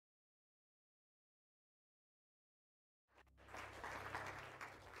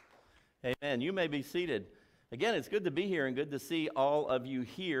Amen. You may be seated. Again, it's good to be here and good to see all of you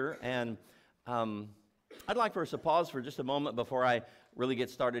here. And I'd like for us to pause for just a moment before I really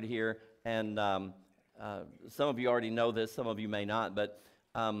get started here. And some of you already know this, some of you may not. But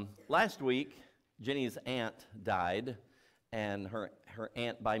last week, Jenny's aunt died, and her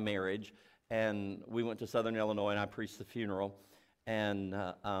aunt by marriage. And we went to Southern Illinois, and I preached the funeral. And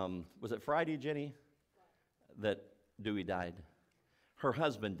was it Friday, Jenny, that Dewey died? Her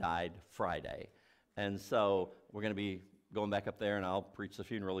husband died Friday, and so we're going to be going back up there, and I'll preach the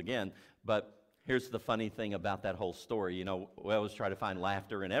funeral again. But here's the funny thing about that whole story. You know, we always try to find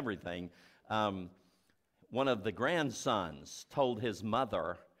laughter in everything. One of the grandsons told his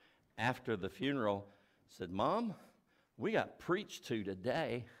mother after the funeral, said, "Mom, we got preached to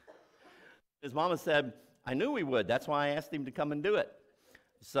today." His mama said, "I knew we would. That's why I asked him to come and do it."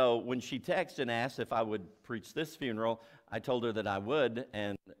 So when she texted and asked if I would preach this funeral, I told her that I would,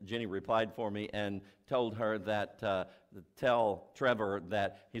 and Jenny replied for me and told her that tell Trevor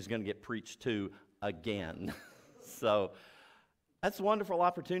that he's going to get preached to again. So that's a wonderful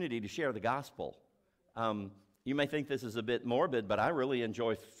opportunity to share the gospel. You may think this is a bit morbid, but I really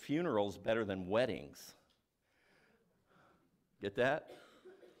enjoy funerals better than weddings. Get that?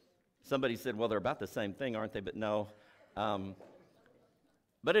 Somebody said, well, they're about the same thing, aren't they? But no.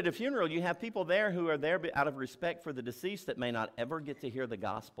 But at a funeral, you have people there who are there out of respect for the deceased that may not ever get to hear the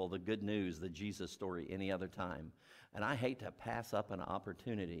gospel, the good news, the Jesus story any other time. And I hate to pass up an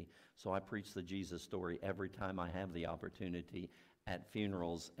opportunity, so I preach the Jesus story every time I have the opportunity at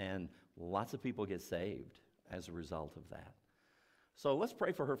funerals, and lots of people get saved as a result of that. So let's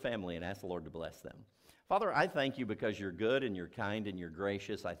pray for her family and ask the Lord to bless them. Father, I thank you because you're good and you're kind and you're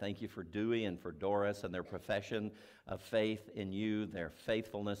gracious. I thank you for Dewey and for Doris and their profession of faith in you, their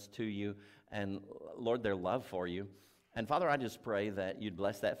faithfulness to you, and Lord, their love for you. And Father, I just pray that you'd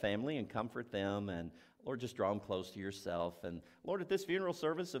bless that family and comfort them, and Lord, just draw them close to yourself. And Lord, at this funeral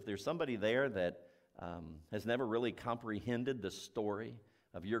service, if there's somebody there that has never really comprehended the story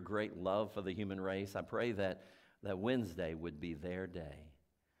of your great love for the human race, I pray that Wednesday would be their day.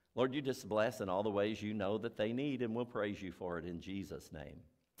 Lord, you just bless in all the ways you know that they need, and we'll praise you for it in Jesus' name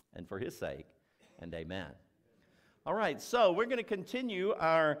and for his sake, and amen. All right, so we're going to continue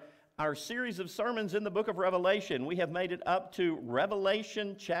our series of sermons in the book of Revelation. We have made it up to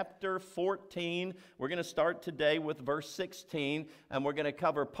Revelation chapter 14. We're going to start today with verse 16, and we're going to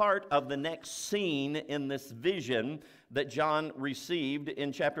cover part of the next scene in this vision that John received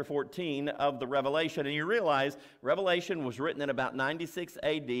in chapter 14 of the Revelation. And you realize Revelation was written in about 96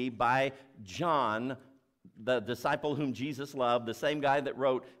 AD by John, the disciple whom Jesus loved, the same guy that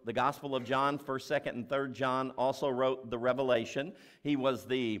wrote the Gospel of John, 1st, 2nd, and 3rd John, also wrote the Revelation. He was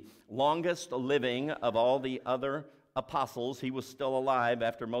the longest living of all the other apostles. He was still alive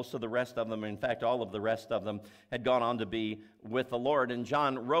after most of the rest of them, in fact, all of the rest of them had gone on to be with the Lord. And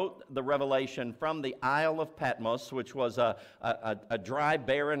John wrote the Revelation from the Isle of Patmos, which was a dry,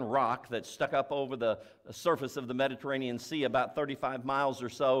 barren rock that stuck up over the surface of the Mediterranean Sea about 35 miles or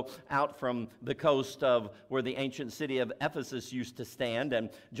so out from the coast of where the ancient city of Ephesus used to stand. And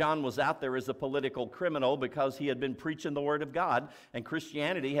John was out there as a political criminal because he had been preaching the Word of God, and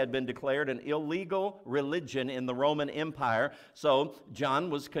Christianity had been declared an illegal religion in the Roman Empire. So John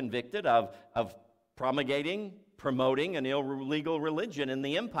was convicted of promoting an illegal religion in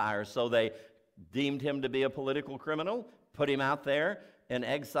the empire. So they deemed him to be a political criminal, put him out there in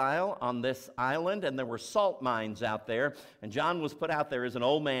exile on this island, and there were salt mines out there, and John was put out there as an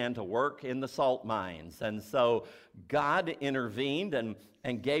old man to work in the salt mines. And so God intervened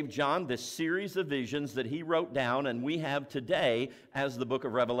and gave John this series of visions that he wrote down, and we have today as the book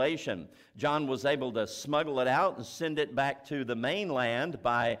of Revelation. John was able to smuggle it out and send it back to the mainland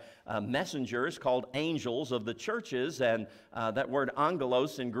by messengers called angels of the churches, and that word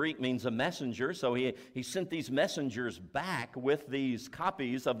angelos in Greek means a messenger. So he sent these messengers back with these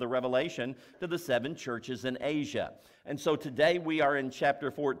copies of the Revelation to the 7 churches in Asia. And so today we are in chapter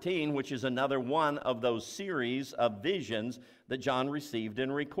 14, which is another one of those series of visions that John received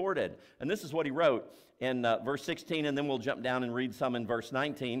and recorded. And this is what he wrote in verse 16, and then we'll jump down and read some in verse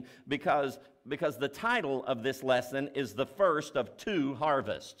 19, because the title of this lesson is the first of 2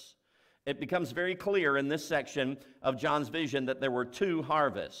 harvests. It becomes very clear in this section of John's vision that there were 2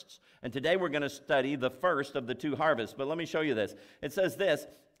 harvests. And today we're going to study the first of the 2 harvests. But let me show you this. It says this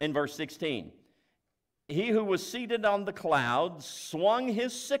in verse 16. He who was seated on the cloud swung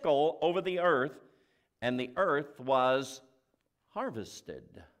his sickle over the earth, and the earth was harvested.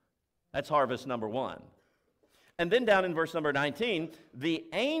 That's harvest number 1. And then down in verse number 19, the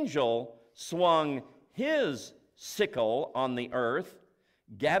angel swung his sickle on the earth,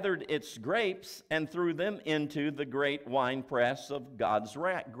 gathered its grapes and threw them into the great winepress of God's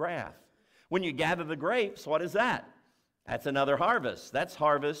wrath. When you gather the grapes, what is that? That's another harvest. That's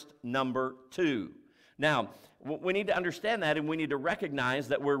harvest number 2. Now, we need to understand that, and we need to recognize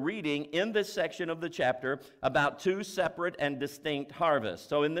that we're reading in this section of the chapter about 2 separate and distinct harvests.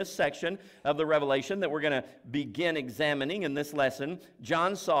 So in this section of the Revelation that we're going to begin examining in this lesson,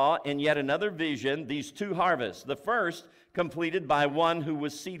 John saw in yet another vision these 2 harvests. The first completed by one who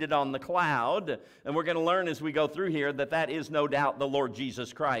was seated on the cloud, and we're going to learn as we go through here that that is no doubt the Lord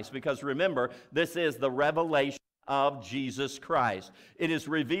Jesus Christ, because remember, this is the revelation of Jesus Christ. It is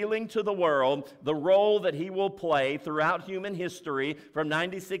revealing to the world the role that he will play throughout human history from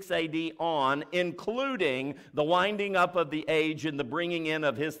 96 AD on, including the winding up of the age and the bringing in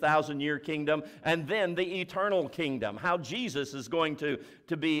of his 1,000-year kingdom, and then the eternal kingdom. How Jesus is going to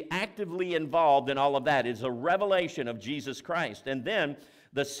be actively involved in all of that is a revelation of Jesus Christ. And then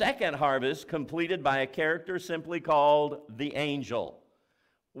the second harvest completed by a character simply called the angel.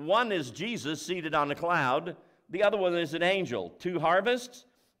 One is Jesus seated on a cloud. The other one is an angel. 2 harvests,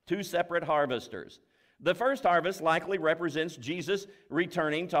 2 separate harvesters. The first harvest likely represents Jesus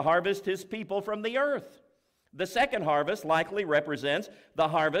returning to harvest his people from the earth. The second harvest likely represents the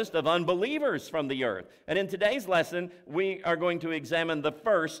harvest of unbelievers from the earth. And in today's lesson, we are going to examine the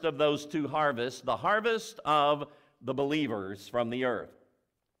first of those 2 harvests, the harvest of the believers from the earth.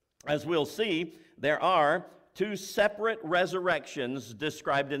 As we'll see, there are 2 separate resurrections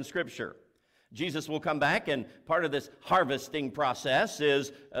described in Scripture. Jesus will come back, and part of this harvesting process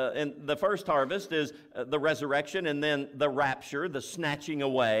is, in the first harvest is the resurrection, and then the rapture, the snatching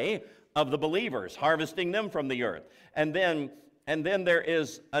away of the believers, harvesting them from the earth. And then there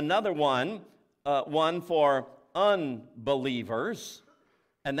is another one, one for unbelievers,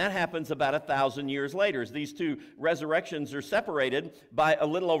 and that happens about 1,000 years later. These 2 resurrections are separated by a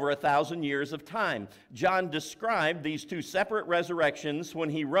little over 1,000 years of time. John described these 2 separate resurrections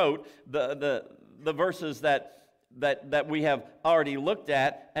when he wrote the verses that we have already looked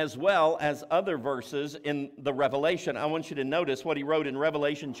at, as well as other verses in the Revelation. I want you to notice what he wrote in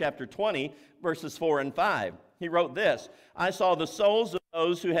Revelation chapter 20, verses 4 and 5. He wrote this: I saw the souls of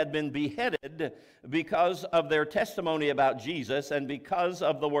those who had been beheaded because of their testimony about Jesus and because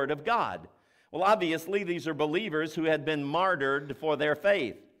of the word of God. Well, obviously, these are believers who had been martyred for their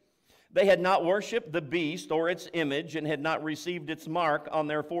faith. They had not worshiped the beast or its image and had not received its mark on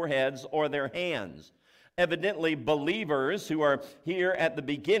their foreheads or their hands. Evidently, believers who are here at the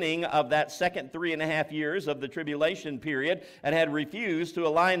beginning of that second 3.5 years of the tribulation period and had refused to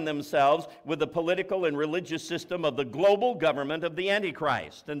align themselves with the political and religious system of the global government of the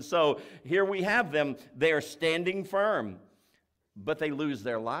Antichrist. And so here we have them. They are standing firm, but they lose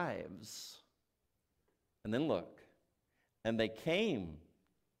their lives. And then look, and they came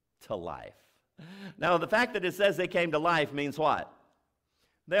to life. Now, the fact that it says they came to life means what?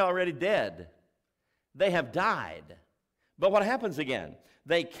 They're already dead. They have died. But what happens again?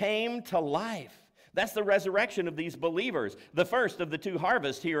 They came to life. That's the resurrection of these believers, the first of the 2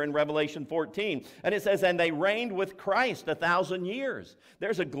 harvests here in Revelation 14. And it says, and they reigned with Christ 1,000 years.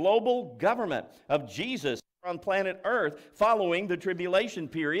 There's a global government of Jesus on planet Earth following the tribulation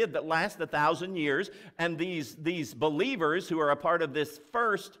period that lasts 1,000 years. And these believers who are a part of this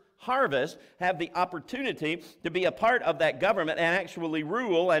first harvest have the opportunity to be a part of that government and actually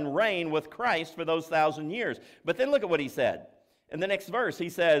rule and reign with Christ for those 1,000 years. But then look at what he said. In the next verse, he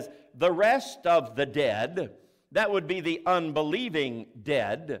says, the rest of the dead, that would be the unbelieving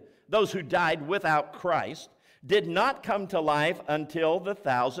dead, those who died without Christ, did not come to life until the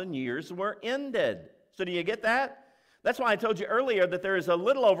 1,000 years were ended. So do you get that? That's why I told you earlier that there is a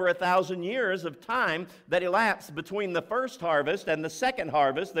little over 1,000 years of time that elapsed between the first harvest and the second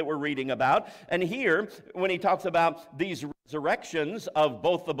harvest that we're reading about. And here, when he talks about these resurrections of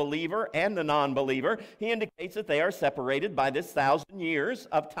both the believer and the non-believer, he indicates that they are separated by this 1,000 years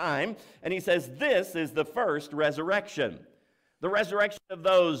of time. And he says this is the first resurrection. The resurrection of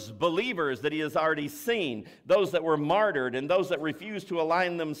those believers that he has already seen, those that were martyred and those that refused to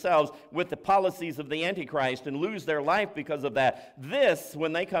align themselves with the policies of the Antichrist and lose their life because of that. This,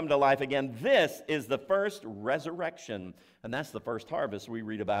 when they come to life again, this is the first resurrection. And that's the first harvest we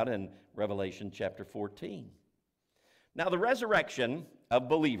read about in Revelation chapter 14. Now, the resurrection of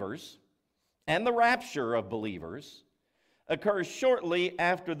believers and the rapture of believers occurs shortly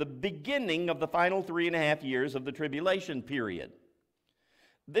after the beginning of the final 3.5 years of the tribulation period.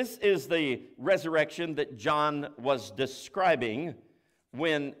 This is the resurrection that John was describing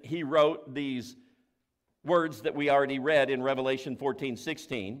when he wrote these words that we already read in Revelation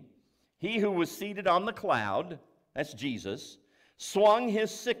 14:16. He who was seated on the cloud, that's Jesus, swung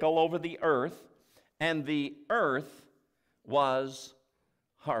his sickle over the earth, and the earth was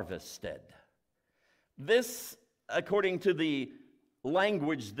harvested. This, according to the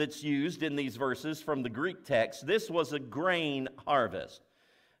language that's used in these verses from the Greek text, this was a grain harvest.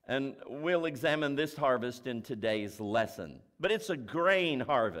 And we'll examine this harvest in today's lesson. But it's a grain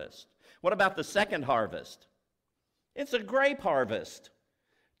harvest. What about the second harvest? It's a grape harvest.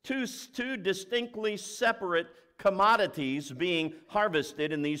 Two distinctly separate commodities being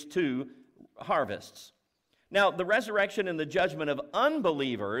harvested in these two harvests. Now, the resurrection and the judgment of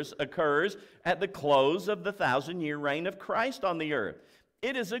unbelievers occurs at the close of the 1,000-year reign of Christ on the earth.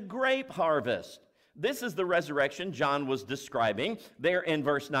 It is a grape harvest. This is the resurrection John was describing there in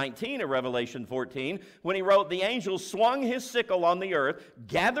verse 19 of Revelation 14, when he wrote, "The angel swung his sickle on the earth,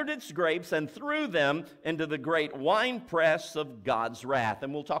 gathered its grapes, and threw them into the great winepress of God's wrath."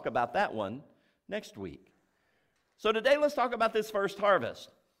 And we'll talk about that one next week. So today, let's talk about this first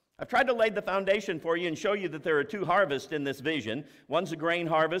harvest. I've tried to lay the foundation for you and show you that there are two harvests in this vision. One's a grain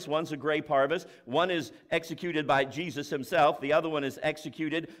harvest, one's a grape harvest. One is executed by Jesus himself. The other one is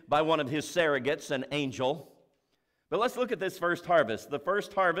executed by one of his surrogates, an angel. But let's look at this first harvest. The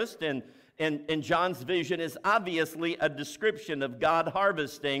first harvest in John's vision is obviously a description of God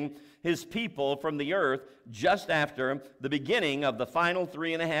harvesting his people from the earth just after the beginning of the final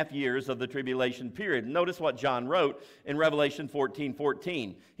 3.5 years of the tribulation period. Notice what John wrote in Revelation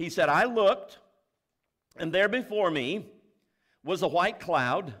 14:14. He said, "I looked, and there before me was a white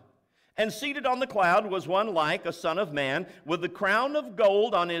cloud, and seated on the cloud was one like a son of man, with a crown of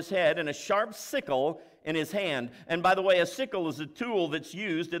gold on his head and a sharp sickle in his hand." And by the way, a sickle is a tool that's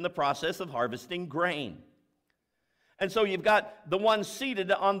used in the process of harvesting grain. And so you've got the one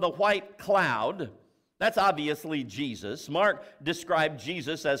seated on the white cloud. That's obviously Jesus. Mark described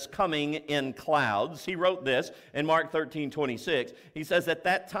Jesus as coming in clouds. He wrote this in Mark 13:26. He says, "At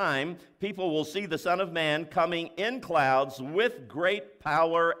that time, people will see the Son of Man coming in clouds with great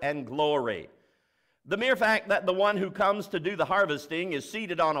power and glory." The mere fact that the one who comes to do the harvesting is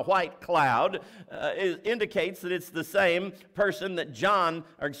seated on a white cloud indicates that it's the same person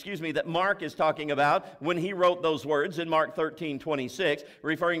that Mark is talking about when he wrote those words in Mark 13:26,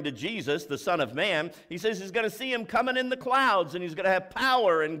 referring to Jesus, the Son of Man. He says he's going to see him coming in the clouds, and he's going to have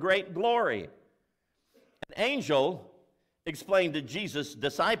power and great glory. An angel explained to Jesus'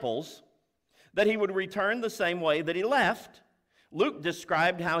 disciples that he would return the same way that he left. Luke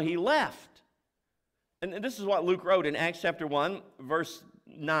described how he left. And this is what Luke wrote in Acts chapter 1, verse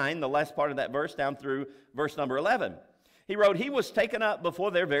 9, the last part of that verse, down through verse number 11. He wrote, "He was taken up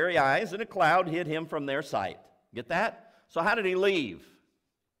before their very eyes, and a cloud hid him from their sight." Get that? So how did he leave?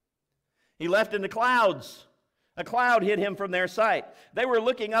 He left in the clouds. A cloud hid him from their sight. They were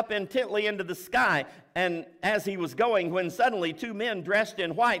looking up intently into the sky, and as he was going, when suddenly two men dressed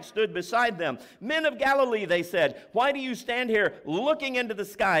in white stood beside them. "Men of Galilee," they said, "why do you stand here looking into the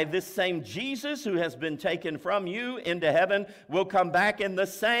sky? This same Jesus who has been taken from you into heaven will come back in the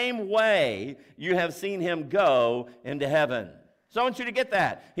same way you have seen him go into heaven." So I want you to get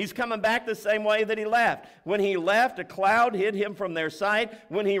that. He's coming back the same way that he left. When he left, a cloud hid him from their sight.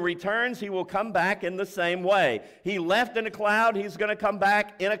 When he returns, he will come back in the same way. He left in a cloud. He's going to come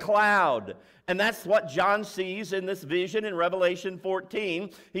back in a cloud. And that's what John sees in this vision in Revelation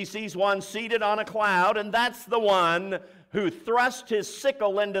 14. He sees one seated on a cloud, and that's the one who thrust his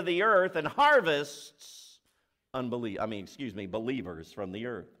sickle into the earth and harvests believers from the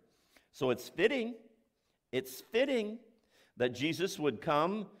earth. So it's fitting that Jesus would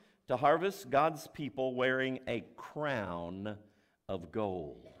come to harvest God's people wearing a crown of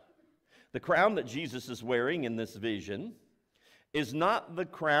gold. The crown that Jesus is wearing in this vision is not the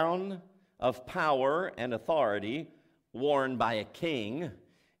crown of power and authority worn by a king,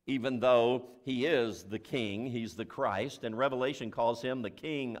 even though he is the king, he's the Christ, and Revelation calls him the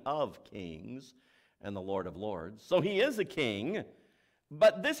King of Kings and the Lord of Lords. So he is a king,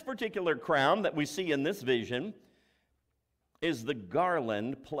 but this particular crown that we see in this vision is the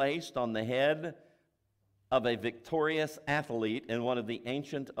garland placed on the head of a victorious athlete in one of the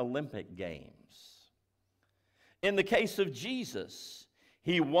ancient Olympic Games. In the case of Jesus,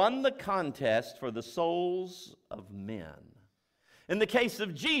 he won the contest for the souls of men. In the case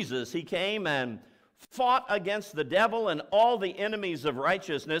of Jesus, he came and fought against the devil and all the enemies of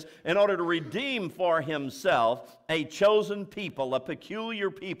righteousness in order to redeem for himself a chosen people, a peculiar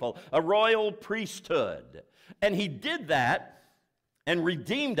people, a royal priesthood. And he did that and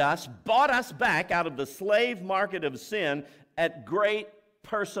redeemed us, bought us back out of the slave market of sin at great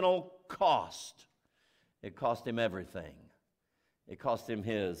personal cost. It cost him everything. It cost him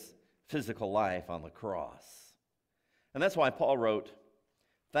his physical life on the cross. And that's why Paul wrote,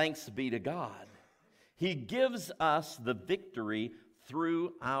 "Thanks be to God. He gives us the victory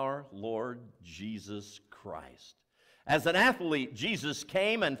through our Lord Jesus Christ." As an athlete, Jesus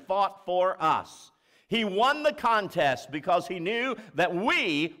came and fought for us. He won the contest because he knew that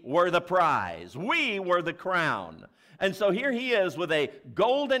we were the prize. We were the crown. And so here he is with a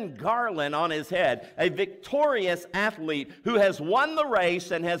golden garland on his head, a victorious athlete who has won the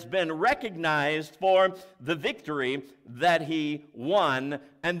race and has been recognized for the victory that he won.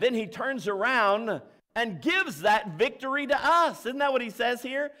 And then he turns around and gives that victory to us. Isn't that what he says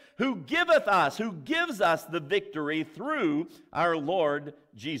here? Who gives us the victory through our Lord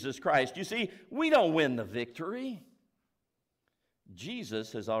Jesus Christ. You see, we don't win the victory.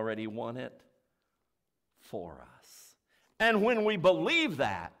 Jesus has already won it for us. And when we believe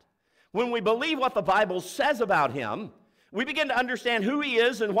that, when we believe what the Bible says about him, we begin to understand who he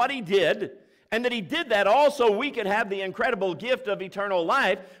is and what he did, and that he did that also we could have the incredible gift of eternal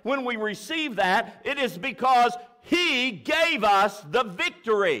life. When we receive that, it is because he gave us the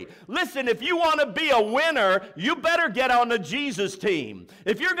victory. Listen, if you want to be a winner, you better get on the Jesus team.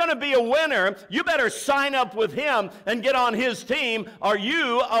 If you're going to be a winner, you better sign up with him and get on his team, or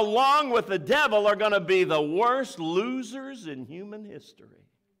you, along with the devil, are going to be the worst losers in human history.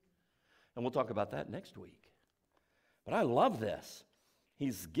 And we'll talk about that next week. But I love this.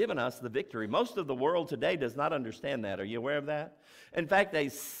 He's given us the victory. Most of the world today does not understand that. Are you aware of that? In fact, a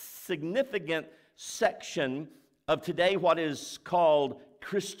significant section of today, what is called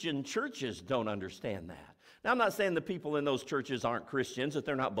Christian churches, don't understand that. Now, I'm not saying the people in those churches aren't Christians, that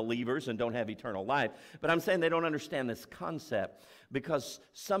they're not believers and don't have eternal life, but I'm saying they don't understand this concept because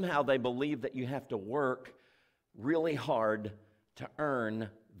somehow they believe that you have to work really hard to earn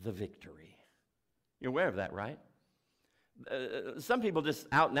the victory. You're aware of that, right? Some people just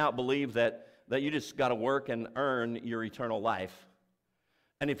out and out believe that you just got to work and earn your eternal life.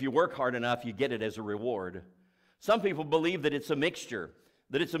 And if you work hard enough, you get it as a reward. Some people believe that it's a mixture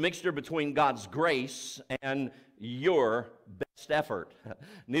between God's grace and your best effort.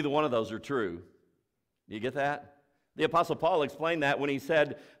 Neither one of those are true. Do you get that? The Apostle Paul explained that when he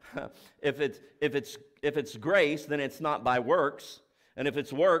said, if it's grace, then it's not by works. And if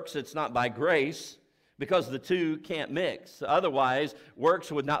it's works, it's not by grace. Because the two can't mix. Otherwise,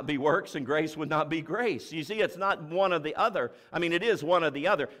 works would not be works and grace would not be grace. You see, it's not one or the other. I mean, it is one or the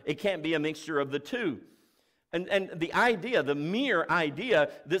other. It can't be a mixture of the two. And the idea, the mere idea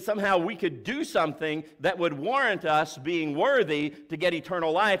that somehow we could do something that would warrant us being worthy to get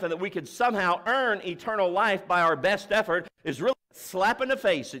eternal life and that we could somehow earn eternal life by our best effort is really a slap in the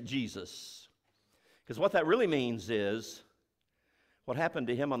face at Jesus. Because what that really means is what happened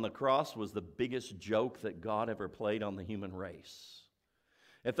to him on the cross was the biggest joke that God ever played on the human race.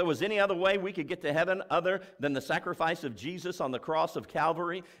 If there was any other way we could get to heaven other than the sacrifice of Jesus on the cross of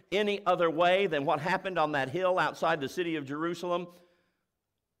Calvary, any other way than what happened on that hill outside the city of Jerusalem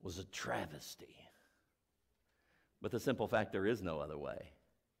was a travesty. But the simple fact, there is no other way.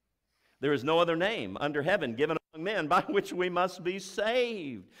 There is no other name under heaven given among men by which we must be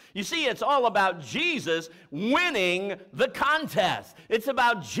saved. You see, it's all about Jesus winning the contest. It's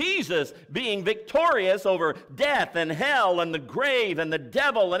about Jesus being victorious over death and hell and the grave and the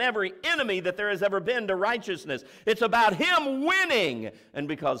devil and every enemy that there has ever been to righteousness. It's about him winning. And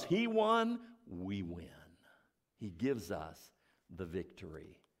because he won, we win. He gives us the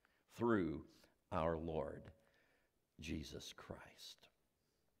victory through our Lord Jesus Christ.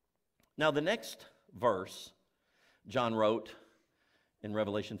 Now, the next verse John wrote in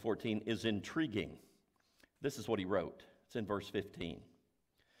Revelation 14 is intriguing. This is what he wrote. It's in verse 15.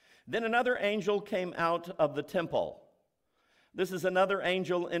 Then another angel came out of the temple. This is another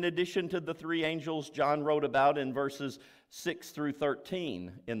angel in addition to the three angels John wrote about in verses 6 through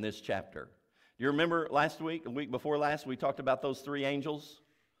 13 in this chapter. Do you remember last week, a week before last, we talked about those three angels?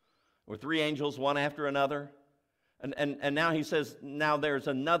 Or three angels, one after another? And now he says, now there's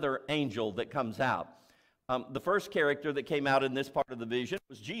another angel that comes out. The first character that came out in this part of the vision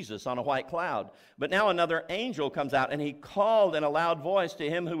was Jesus on a white cloud. But now another angel comes out, and he called in a loud voice to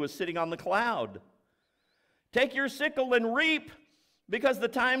him who was sitting on the cloud. Take your sickle and reap, because the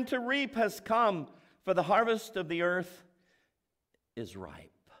time to reap has come, for the harvest of the earth is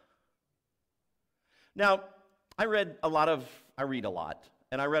ripe. Now, I read a lot,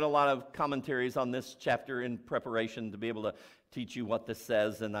 and I read a lot of commentaries on this chapter in preparation to be able to teach you what this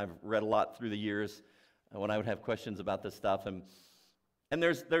says, and I've read a lot through the years when I would have questions about this stuff. And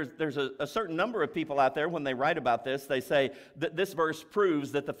there's a certain number of people out there, when they write about this, they say that this verse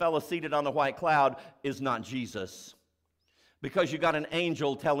proves that the fellow seated on the white cloud is not Jesus, because you got an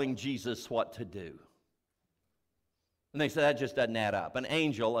angel telling Jesus what to do. And they said, that just doesn't add up. An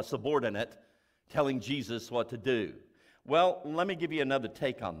angel, a subordinate, telling Jesus what to do. Well, let me give you another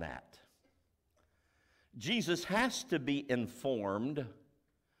take on that. Jesus has to be informed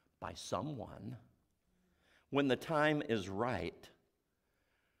by someone when the time is right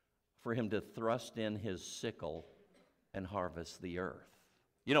for him to thrust in his sickle and harvest the earth.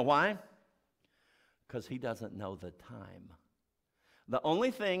 You know why? Because he doesn't know the time. The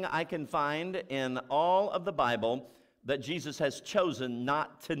only thing I can find in all of the Bible that Jesus has chosen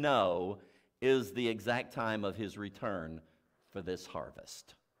not to know is the exact time of his return for this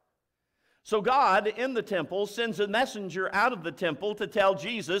harvest. So God, in the temple, sends a messenger out of the temple to tell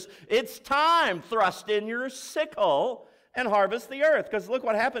Jesus, it's time, thrust in your sickle and harvest the earth. Because look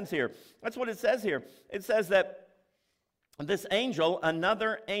what happens here. That's what it says here. It says that this angel,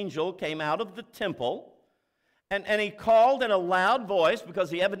 another angel, came out of the temple, and he called in a loud voice, because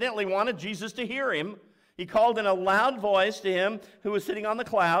he evidently wanted Jesus to hear him. He called in a loud voice to him who was sitting on the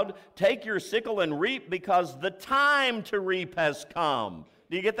cloud, take your sickle and reap, because the time to reap has come.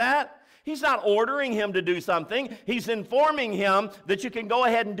 Do you get that? He's not ordering him to do something. He's informing him that you can go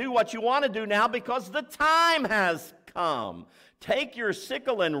ahead and do what you want to do now because the time has come. Take your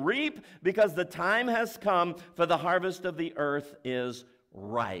sickle and reap, because the time has come, for the harvest of the earth is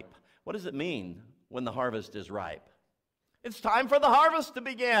ripe. What does it mean when the harvest is ripe? It's time for the harvest to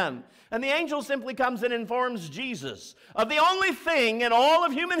begin. And the angel simply comes and informs Jesus of the only thing in all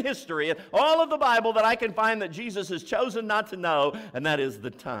of human history, all of the Bible, that I can find that Jesus has chosen not to know, and that is the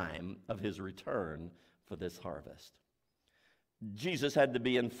time of his return for this harvest. Jesus had to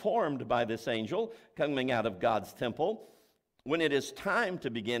be informed by this angel coming out of God's temple when it is time to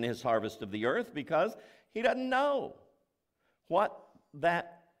begin his harvest of the earth, because he doesn't know what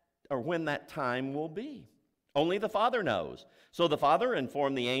that or when that time will be. Only the Father knows. So the Father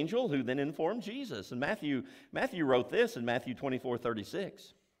informed the angel, who then informed Jesus. And Matthew wrote this in Matthew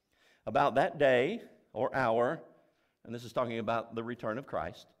 24:36. About that day or hour, and this is talking about the return of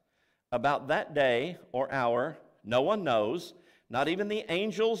Christ, about that day or hour, no one knows, not even the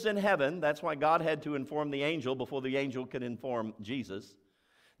angels in heaven. That's why God had to inform the angel before the angel could inform Jesus.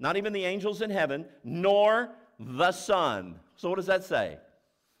 Not even the angels in heaven, nor the Son. So what does that say?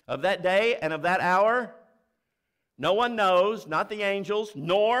 Of that day and of that hour, no one knows, not the angels,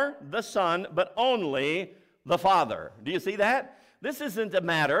 nor the Son, but only the Father. Do you see that? This isn't a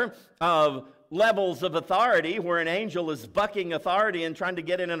matter of levels of authority where an angel is bucking authority and trying to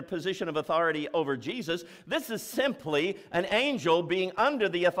get in a position of authority over Jesus. This is simply an angel being under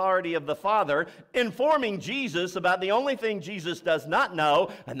the authority of the Father, informing Jesus about the only thing Jesus does not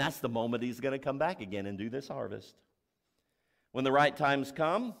know, and that's the moment he's going to come back again and do this harvest. When the right time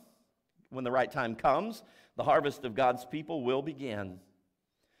comes, the harvest of God's people will begin.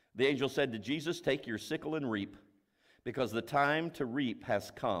 The angel said to Jesus, take your sickle and reap, because the time to reap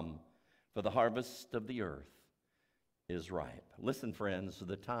has come, for the harvest of the earth is ripe. Listen, friends,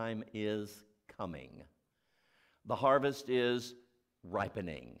 the time is coming. The harvest is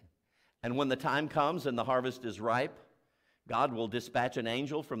ripening. And when the time comes and the harvest is ripe, God will dispatch an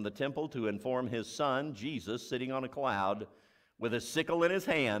angel from the temple to inform his Son, Jesus, sitting on a cloud with a sickle in his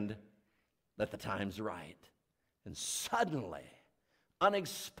hand, that the time's right. And suddenly,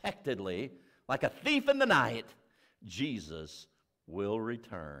 unexpectedly, like a thief in the night, Jesus will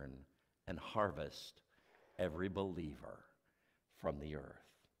return and harvest every believer from the earth.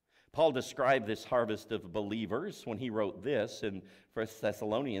 Paul described this harvest of believers when he wrote this in 1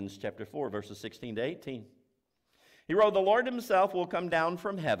 Thessalonians chapter 4, verses 16 to 18. He wrote, the Lord himself will come down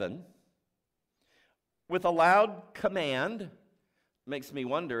from heaven with a loud command. Makes me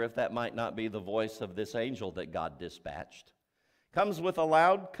wonder if that might not be the voice of this angel that God dispatched. Comes with a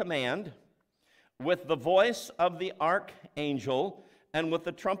loud command, with the voice of the archangel, and with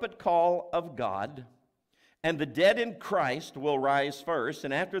the trumpet call of God. And the dead in Christ will rise first,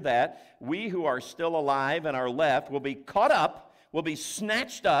 and after that, we who are still alive and are left will be caught up, will be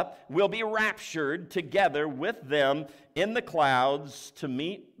snatched up, will be raptured together with them in the clouds to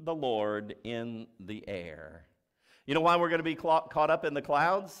meet the Lord in the air. You know why we're going to be caught up in the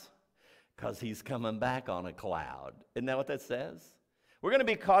clouds? Because he's coming back on a cloud. Isn't that what that says? We're going to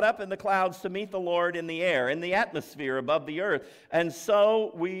be caught up in the clouds to meet the Lord in the air, in the atmosphere above the earth. And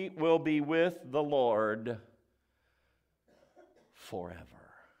so we will be with the Lord forever.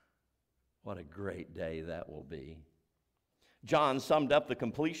 What a great day that will be. John summed up the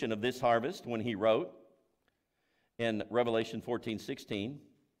completion of this harvest when he wrote in Revelation 14:16.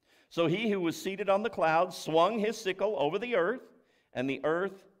 So he who was seated on the clouds swung his sickle over the earth, and the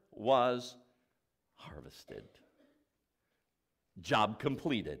earth was harvested. Job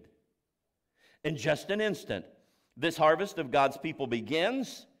completed. In just an instant, This harvest of God's people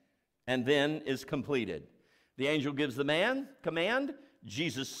begins and then is completed. The angel gives the command,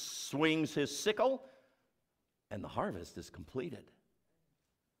 Jesus swings his sickle, and the harvest is completed.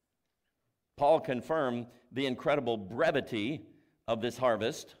 Paul confirmed the incredible brevity of this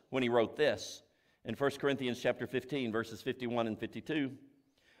harvest when he wrote this in 1 Corinthians chapter 15, verses 51 and 52.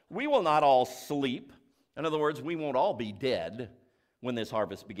 We will not all sleep. In other words, we won't all be dead when this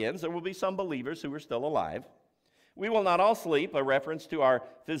harvest begins. There will be some believers who are still alive. We will not all sleep, a reference to our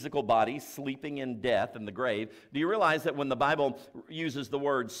physical body sleeping in death in the grave. Do you realize that when the Bible uses the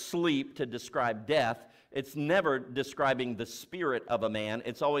word sleep to describe death, it's never describing the spirit of a man.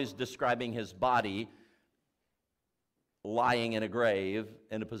 It's always describing his body lying in a grave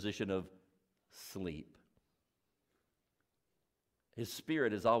in a position of sleep. His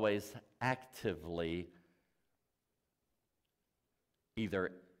spirit is always actively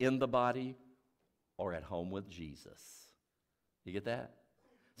either in the body or at home with Jesus. You get that?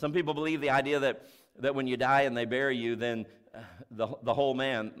 Some people believe the idea that when you die and they bury you, then the whole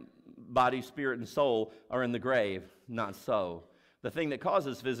man, body, spirit, and soul are in the grave. Not so. The thing that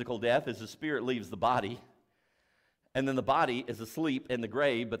causes physical death is the spirit leaves the body, and then the body is asleep in the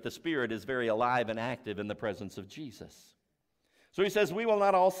grave, but the spirit is very alive and active in the presence of Jesus. So he says, we will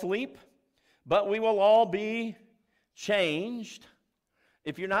not all sleep, but we will all be changed.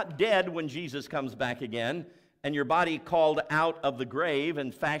 If you're not dead when Jesus comes back again, and your body called out of the grave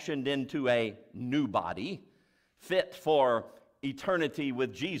and fashioned into a new body, fit for eternity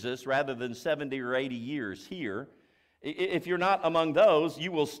with Jesus rather than 70 or 80 years here, if you're not among those,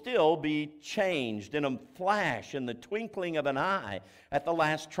 you will still be changed in a flash, in the twinkling of an eye, at the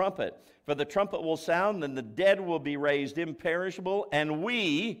last trumpet. For the trumpet will sound, and the dead will be raised imperishable, and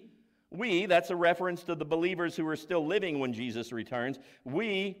we, that's a reference to the believers who are still living when Jesus returns,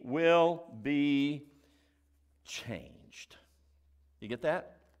 we will be changed. You get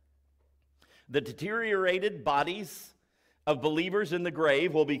that? The deteriorated bodies of believers in the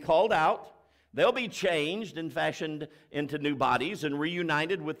grave will be called out. They'll be changed and fashioned into new bodies and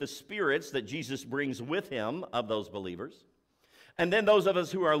reunited with the spirits that Jesus brings with him of those believers. And then those of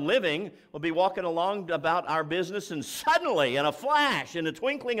us who are living will be walking along about our business, and suddenly, in a flash, in a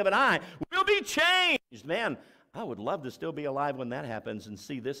twinkling of an eye, we'll be changed. Man, I would love to still be alive when that happens and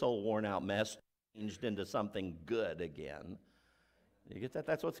see this old worn-out mess changed into something good again. You get that?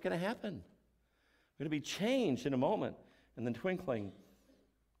 That's what's going to happen. We're going to be changed in a moment, in the twinkling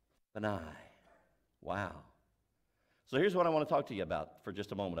of an eye. Wow. So here's what I want to talk to you about for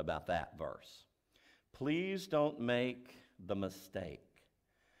just a moment about that verse. Please don't make the mistake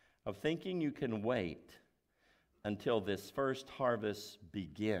of thinking you can wait until this first harvest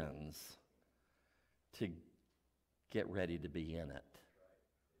begins to get ready to be in it.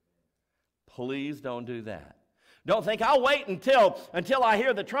 Please don't do that. Don't think, I'll wait until I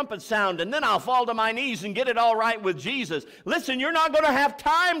hear the trumpet sound, and then I'll fall to my knees and get it all right with Jesus. Listen, you're not going to have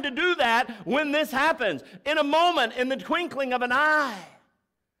time to do that when this happens. In a moment, in the twinkling of an eye.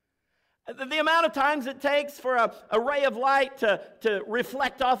 The amount of times it takes for a ray of light to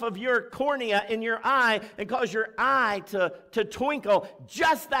reflect off of your cornea in your eye and cause your eye to twinkle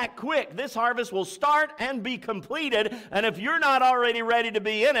just that quick. This harvest will start and be completed, and if you're not already ready to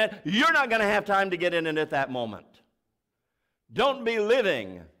be in it, you're not going to have time to get in it at that moment. Don't be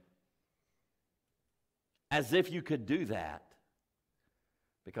living as if you could do that,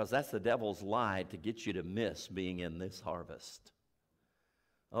 because that's the devil's lie to get you to miss being in this harvest.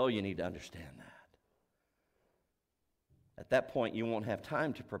 Oh, you need to understand that. At that point, you won't have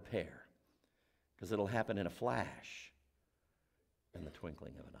time to prepare, because it'll happen in a flash, in the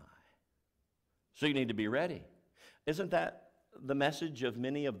twinkling of an eye. So you need to be ready. Isn't that the message of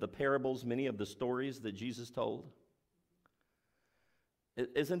many of the parables, many of the stories that Jesus told?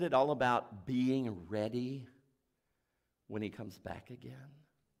 Isn't it all about being ready when he comes back again?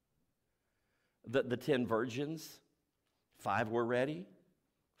 The 10 virgins, 5 were ready.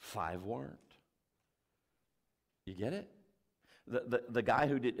 5 weren't. You get it? The guy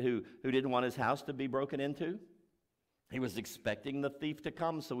who didn't want his house to be broken into, he was expecting the thief to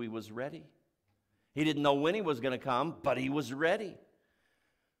come, so he was ready. He didn't know when he was going to come, but he was ready.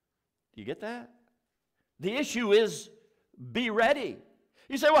 Do you get that? The issue is be ready.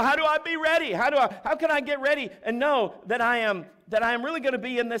 You say, well, how do I be ready? How can I get ready and know that I am really going to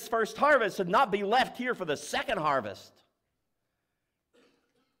be in this first harvest and not be left here for the second harvest?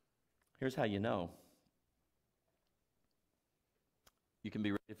 Here's how you know. You can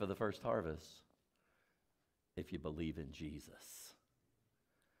be ready for the first harvest if you believe in Jesus.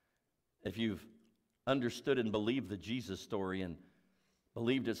 If you've understood and believed the Jesus story and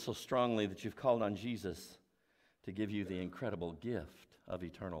believed it so strongly that you've called on Jesus to give you the incredible gift of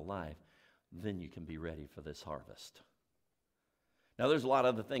eternal life, then you can be ready for this harvest. Now, there's a lot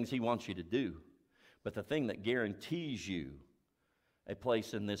of other things he wants you to do, but the thing that guarantees you a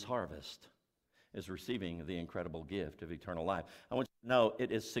place in this harvest is receiving the incredible gift of eternal life. I want you to know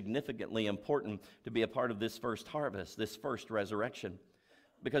it is significantly important to be a part of this first harvest, this first resurrection,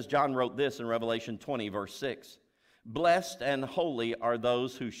 because John wrote this in Revelation 20, verse 6. Blessed and holy are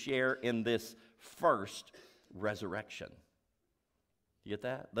those who share in this first resurrection. You get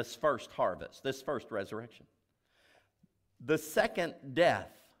that? This first harvest, this first resurrection. The second death.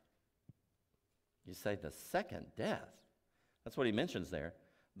 You say, the second death? That's what he mentions there.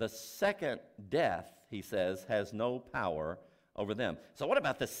 The second death, he says, has no power over them. So what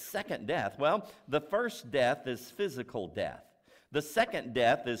about the second death? Well, the first death is physical death. The second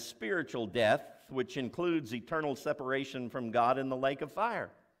death is spiritual death, which includes eternal separation from God in the lake of fire.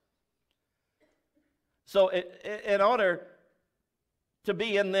 So in order to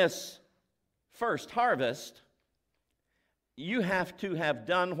be in this first harvest, you have to have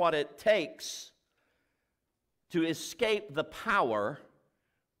done what it takes to escape the power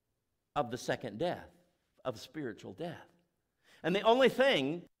of the second death, of spiritual death. And the only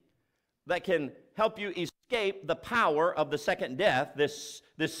thing that can help you escape the power of the second death, this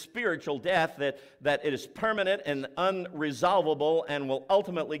spiritual death that it is permanent and unresolvable and will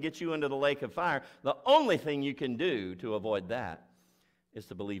ultimately get you into the lake of fire, the only thing you can do to avoid that is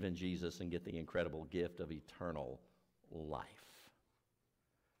to believe in Jesus and get the incredible gift of eternal life.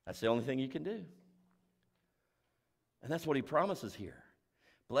 That's the only thing you can do. And that's what he promises here.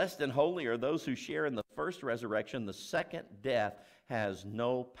 Blessed and holy are those who share in the first resurrection. The second death has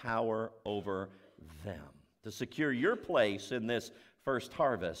no power over them. To secure your place in this first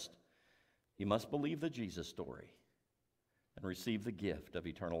harvest, you must believe the Jesus story and receive the gift of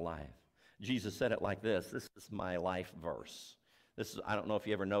eternal life. Jesus said it like this. This is my life verse. I don't know if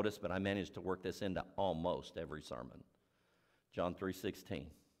you ever noticed, but I managed to work this into almost every sermon. John 3:16.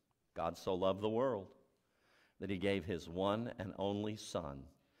 God so loved the world that he gave his one and only Son,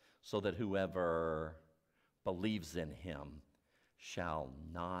 so that whoever believes in him shall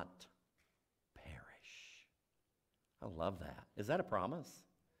not perish. I love that. Is that a promise?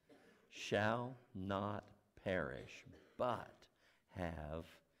 Shall not perish, but have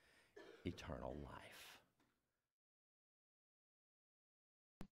eternal life.